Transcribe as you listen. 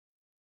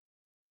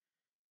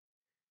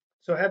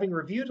So having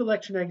reviewed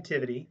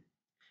electronegativity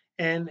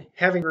and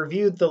having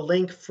reviewed the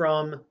link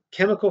from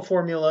chemical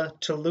formula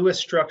to Lewis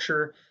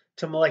structure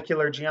to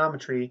molecular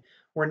geometry,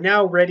 we're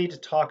now ready to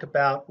talk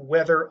about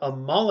whether a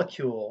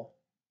molecule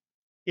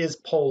is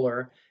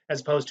polar as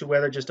opposed to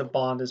whether just a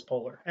bond is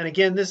polar. And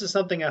again, this is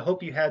something I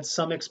hope you had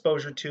some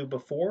exposure to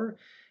before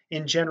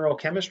in general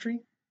chemistry.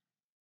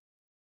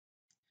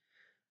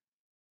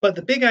 But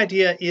the big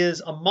idea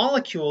is a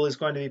molecule is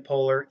going to be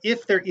polar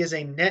if there is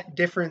a net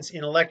difference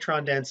in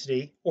electron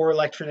density or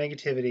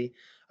electronegativity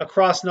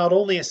across not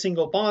only a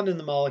single bond in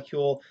the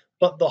molecule,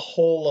 but the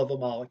whole of a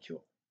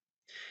molecule.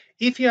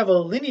 If you have a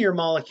linear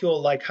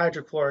molecule like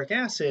hydrochloric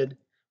acid,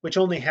 which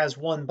only has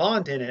one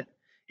bond in it,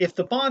 if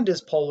the bond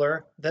is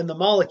polar, then the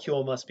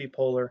molecule must be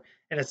polar,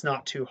 and it's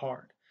not too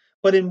hard.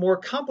 But in more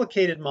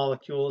complicated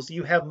molecules,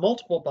 you have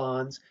multiple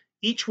bonds,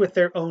 each with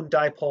their own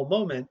dipole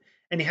moment,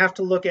 and you have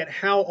to look at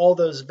how all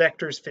those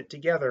vectors fit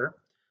together,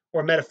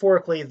 or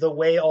metaphorically, the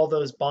way all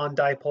those bond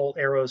dipole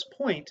arrows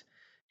point,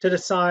 to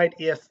decide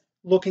if,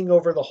 looking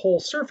over the whole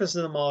surface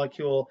of the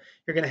molecule,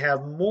 you're going to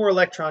have more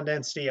electron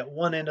density at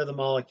one end of the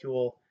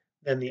molecule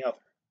than the other.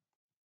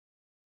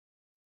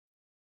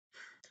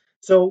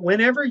 So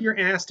whenever you're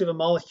asked if a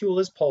molecule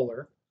is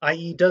polar,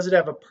 i.e. does it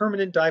have a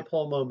permanent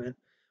dipole moment,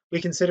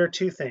 we consider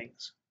two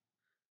things.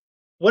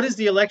 What is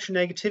the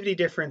electronegativity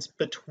difference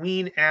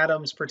between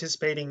atoms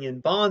participating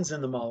in bonds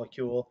in the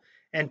molecule?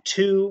 And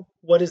two,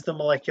 what is the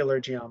molecular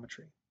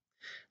geometry?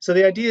 So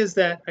the idea is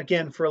that,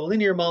 again, for a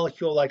linear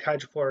molecule like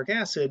hydrochloric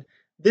acid,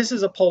 this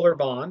is a polar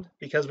bond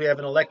because we have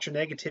an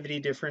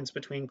electronegativity difference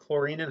between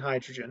chlorine and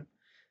hydrogen.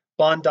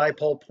 Bond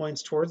dipole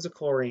points towards the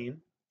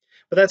chlorine.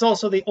 But that's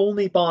also the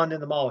only bond in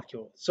the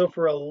molecule. So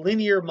for a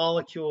linear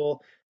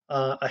molecule,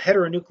 a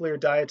heteronuclear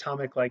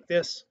diatomic like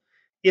this,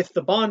 if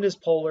the bond is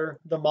polar,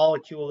 the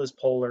molecule is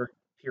polar,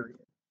 period.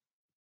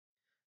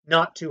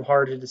 Not too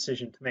hard a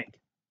decision to make.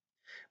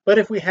 But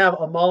if we have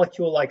a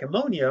molecule like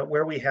ammonia,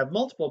 where we have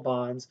multiple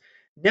bonds,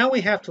 now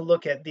we have to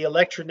look at the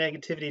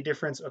electronegativity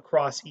difference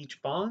across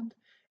each bond,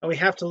 and we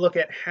have to look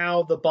at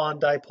how the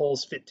bond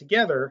dipoles fit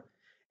together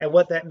and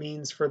what that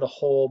means for the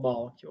whole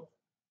molecule.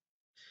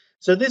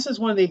 So this is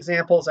one of the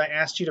examples I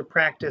asked you to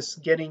practice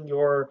getting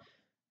your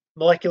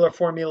molecular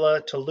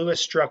formula to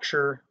Lewis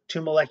structure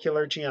to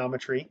molecular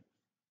geometry.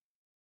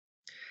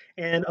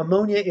 And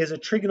ammonia is a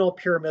trigonal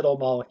pyramidal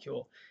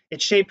molecule.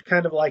 It's shaped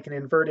kind of like an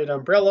inverted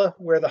umbrella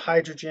where the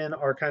hydrogen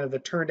are kind of the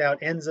turned out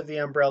ends of the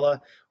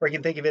umbrella, or you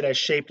can think of it as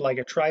shaped like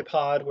a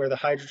tripod where the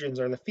hydrogens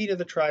are the feet of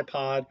the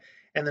tripod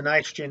and the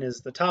nitrogen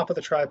is the top of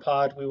the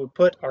tripod. We would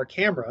put our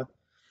camera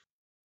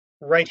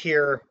right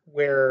here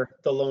where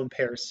the lone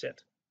pairs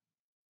sit.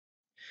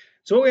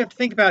 So what we have to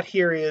think about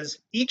here is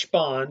each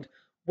bond,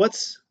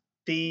 what's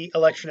the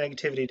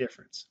electronegativity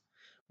difference?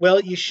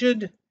 Well, you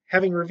should,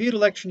 having reviewed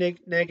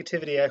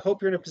electronegativity, I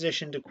hope you're in a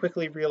position to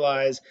quickly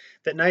realize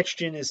that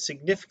nitrogen is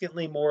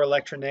significantly more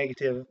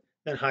electronegative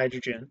than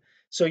hydrogen.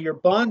 So your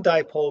bond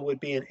dipole would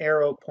be an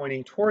arrow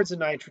pointing towards the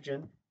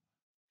nitrogen,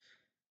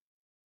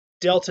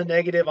 delta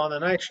negative on the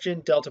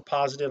nitrogen, delta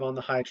positive on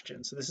the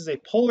hydrogen. So this is a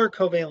polar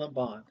covalent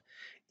bond.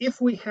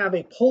 If we have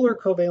a polar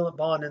covalent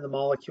bond in the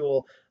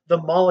molecule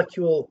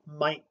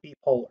might be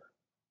polar.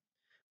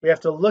 We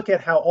have to look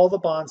at how all the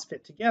bonds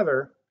fit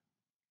together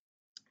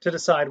to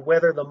decide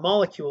whether the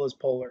molecule is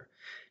polar.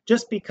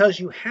 Just because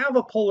you have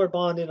a polar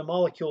bond in a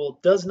molecule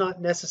does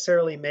not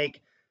necessarily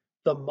make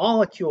the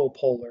molecule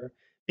polar,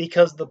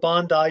 because the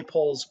bond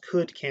dipoles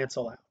could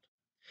cancel out.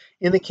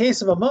 In the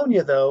case of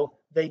ammonia, though,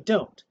 they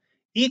don't.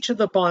 Each of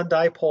the bond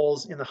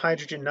dipoles in the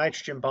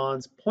hydrogen-nitrogen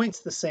bonds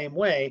points the same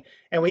way,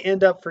 and we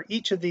end up for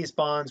each of these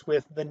bonds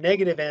with the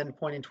negative end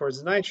pointing towards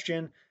the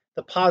nitrogen,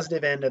 the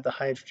positive end at the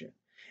hydrogen.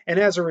 And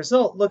as a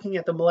result, looking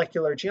at the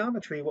molecular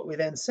geometry, what we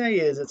then say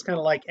is it's kind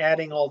of like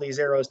adding all these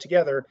arrows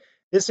together.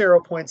 This arrow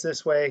points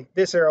this way,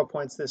 this arrow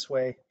points this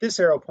way, this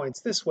arrow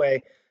points this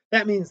way.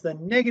 That means the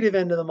negative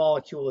end of the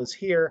molecule is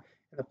here,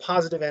 and the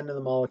positive end of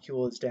the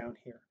molecule is down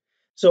here.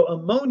 So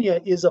ammonia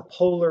is a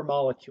polar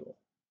molecule.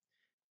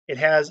 It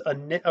has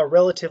a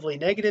relatively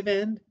negative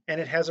end,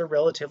 and it has a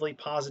relatively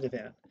positive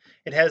end.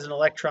 It has an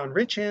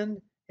electron-rich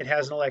end, it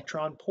has an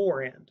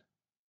electron-poor end.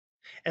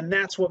 And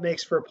that's what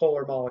makes for a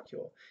polar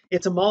molecule.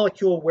 It's a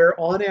molecule where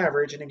on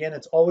average, and again,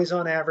 it's always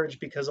on average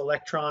because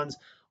electrons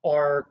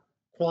are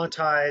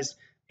quantized,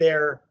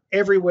 they're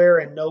everywhere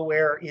and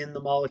nowhere in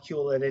the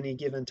molecule at any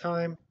given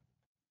time.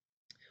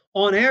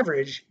 On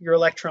average, your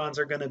electrons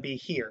are going to be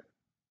here,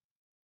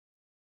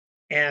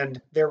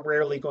 and they're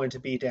rarely going to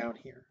be down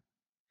here.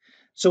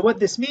 So what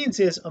this means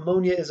is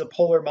ammonia is a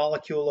polar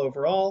molecule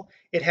overall.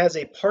 It has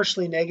a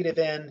partially negative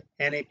end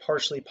and a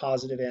partially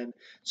positive end.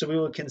 So we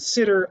would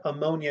consider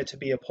ammonia to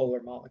be a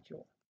polar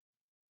molecule.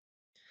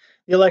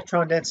 The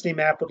electron density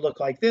map would look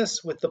like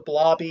this, with the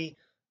blobby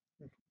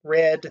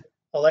red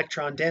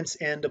electron dense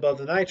end above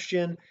the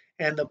nitrogen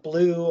and the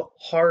blue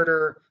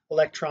harder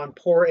electron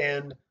poor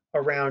end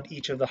around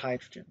each of the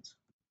hydrogens.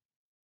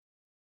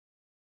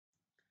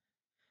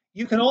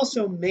 You can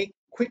also make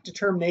quick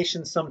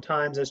determinations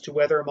sometimes as to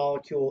whether a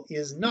molecule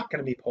is not going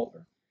to be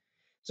polar.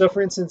 So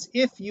for instance,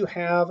 if you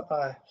have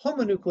a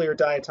homonuclear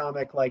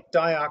diatomic like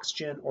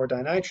dioxygen or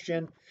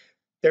dinitrogen,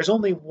 there's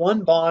only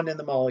one bond in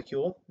the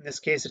molecule. In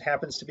this case, it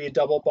happens to be a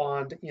double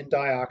bond in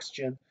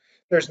dioxygen.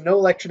 There's no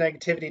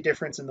electronegativity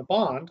difference in the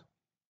bond,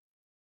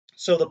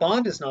 so the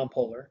bond is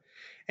nonpolar.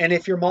 And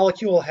if your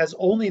molecule has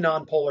only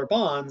nonpolar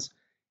bonds,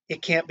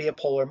 it can't be a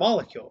polar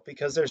molecule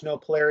because there's no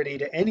polarity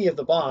to any of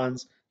the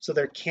bonds, so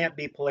there can't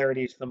be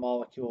polarity to the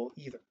molecule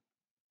either.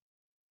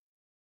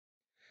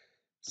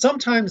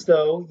 Sometimes,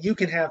 though, you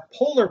can have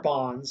polar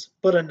bonds,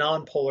 but a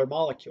nonpolar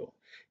molecule.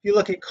 If you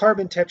look at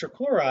carbon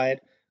tetrachloride,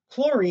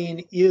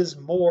 chlorine is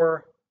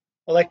more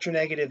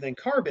electronegative than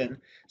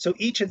carbon, so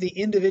each of the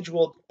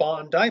individual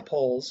bond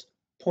dipoles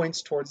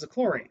points towards the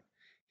chlorine.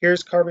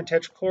 Here's carbon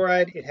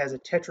tetrachloride. It has a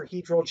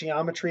tetrahedral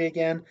geometry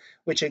again,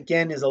 which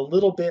again is a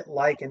little bit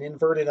like an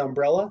inverted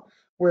umbrella,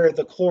 where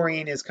the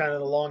chlorine is kind of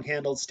the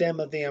long-handled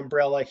stem of the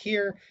umbrella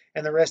here,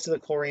 and the rest of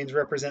the chlorines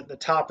represent the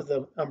top of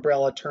the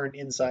umbrella turned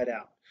inside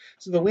out.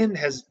 So the wind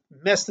has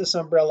messed this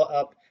umbrella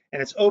up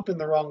and it's opened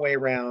the wrong way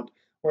around,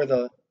 where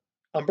the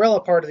umbrella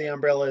part of the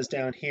umbrella is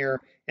down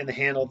here and the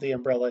handle of the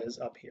umbrella is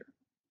up here.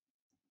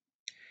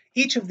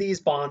 Each of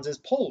these bonds is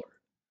polar.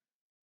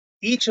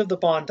 Each of the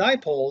bond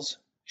dipoles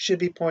should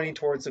be pointing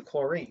towards the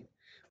chlorine.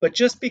 But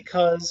just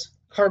because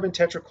carbon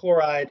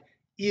tetrachloride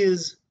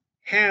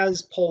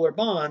has polar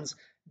bonds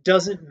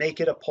doesn't make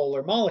it a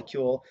polar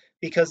molecule,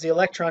 because the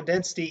electron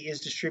density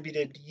is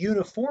distributed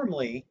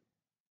uniformly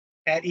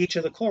at each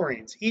of the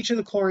chlorines. Each of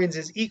the chlorines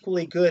is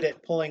equally good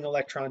at pulling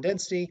electron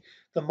density.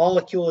 The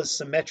molecule is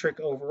symmetric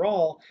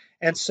overall,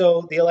 and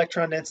so the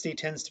electron density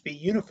tends to be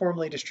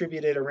uniformly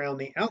distributed around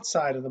the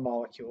outside of the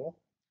molecule,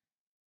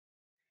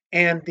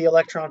 and the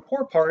electron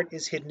poor part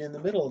is hidden in the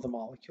middle of the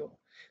molecule.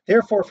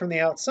 Therefore, from the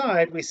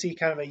outside, we see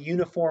kind of a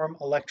uniform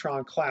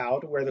electron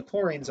cloud where the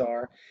chlorines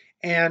are,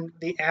 and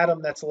the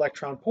atom that's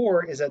electron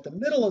poor is at the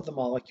middle of the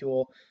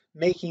molecule,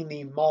 making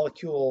the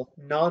molecule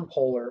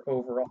nonpolar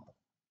overall.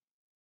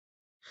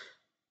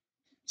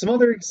 Some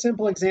other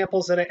simple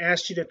examples that I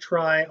asked you to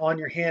try on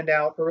your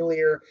handout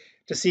earlier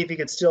to see if you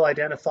could still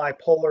identify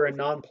polar and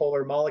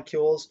nonpolar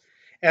molecules.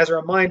 As a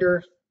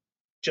reminder,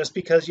 just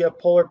because you have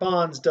polar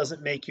bonds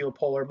doesn't make you a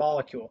polar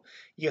molecule.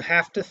 You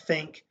have to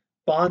think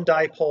bond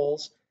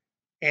dipoles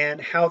and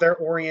how they're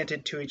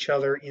oriented to each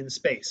other in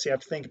space. So you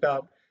have to think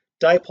about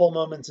dipole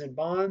moments in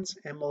bonds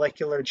and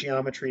molecular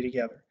geometry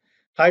together.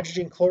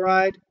 Hydrogen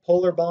chloride,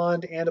 polar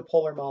bond, and a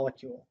polar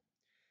molecule.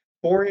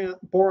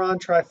 Boron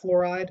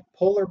trifluoride,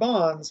 polar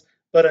bonds,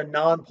 but a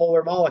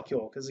non-polar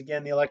molecule, because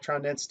again, the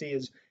electron density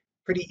is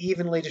pretty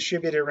evenly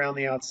distributed around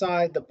the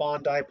outside. The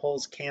bond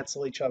dipoles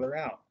cancel each other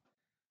out.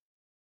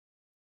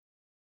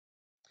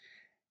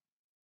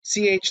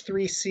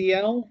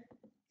 CH3Cl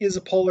is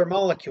a polar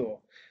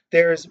molecule.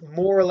 There's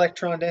more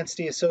electron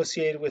density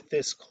associated with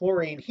this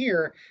chlorine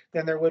here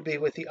than there would be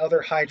with the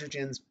other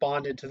hydrogens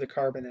bonded to the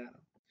carbon atom.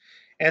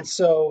 And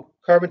so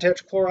carbon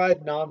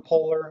tetrachloride,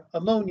 nonpolar,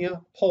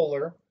 ammonia,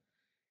 polar,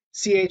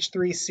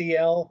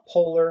 CH3Cl,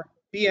 polar,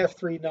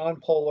 BF3,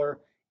 nonpolar,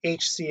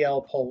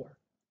 HCl, polar.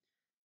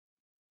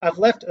 I've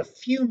left a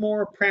few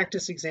more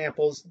practice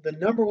examples. The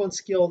number one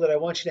skill that I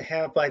want you to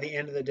have by the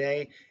end of the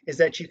day is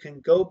that you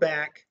can go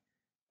back,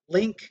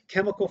 link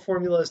chemical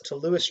formulas to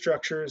Lewis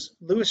structures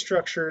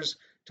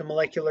to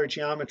molecular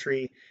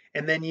geometry,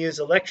 and then use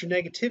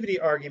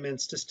electronegativity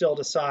arguments to still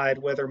decide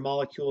whether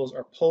molecules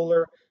are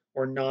polar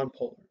or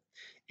nonpolar.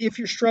 If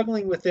you're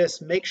struggling with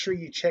this, make sure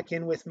you check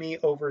in with me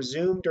over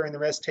Zoom during the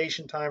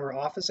recitation time or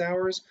office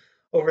hours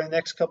over the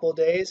next couple of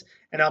days,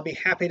 and I'll be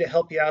happy to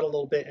help you out a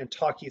little bit and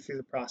talk you through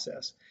the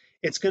process.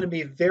 It's going to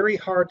be very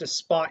hard to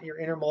spot your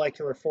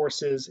intermolecular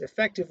forces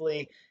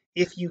effectively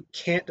if you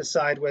can't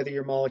decide whether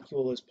your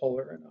molecule is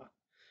polar or not.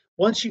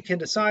 Once you can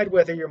decide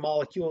whether your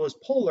molecule is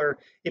polar,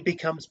 it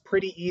becomes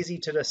pretty easy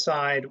to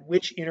decide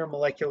which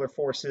intermolecular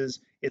forces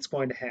it's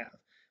going to have.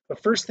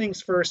 But first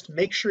things first,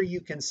 make sure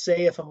you can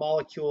say if a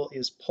molecule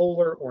is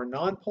polar or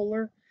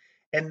nonpolar,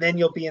 and then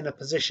you'll be in a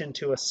position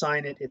to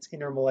assign it its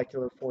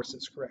intermolecular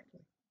forces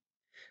correctly.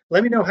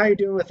 Let me know how you're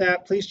doing with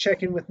that. Please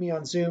check in with me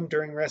on Zoom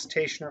during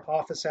recitation or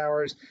office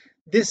hours.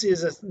 This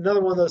is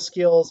another one of those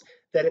skills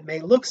that it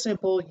may look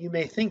simple, you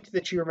may think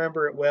that you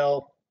remember it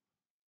well,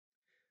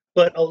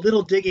 but a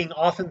little digging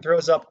often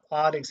throws up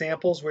odd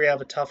examples where you have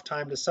a tough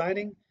time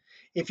deciding.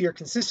 If you're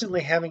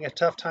consistently having a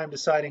tough time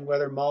deciding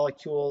whether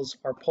molecules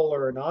are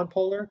polar or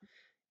nonpolar,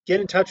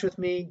 get in touch with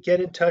me, get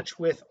in touch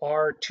with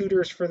our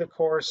tutors for the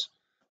course,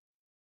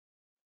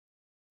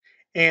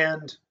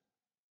 and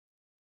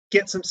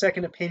get some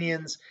second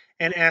opinions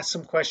and ask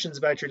some questions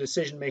about your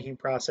decision-making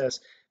process.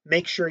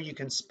 Make sure you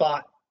can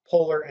spot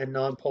polar and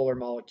nonpolar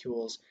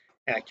molecules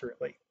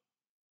accurately.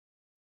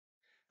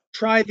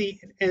 Try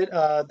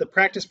the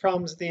practice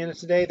problems at the end of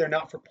today. They're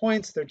not for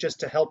points. They're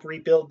just to help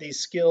rebuild these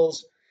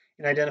skills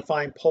in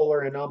identifying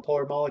polar and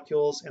nonpolar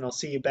molecules. And I'll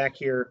see you back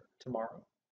here tomorrow.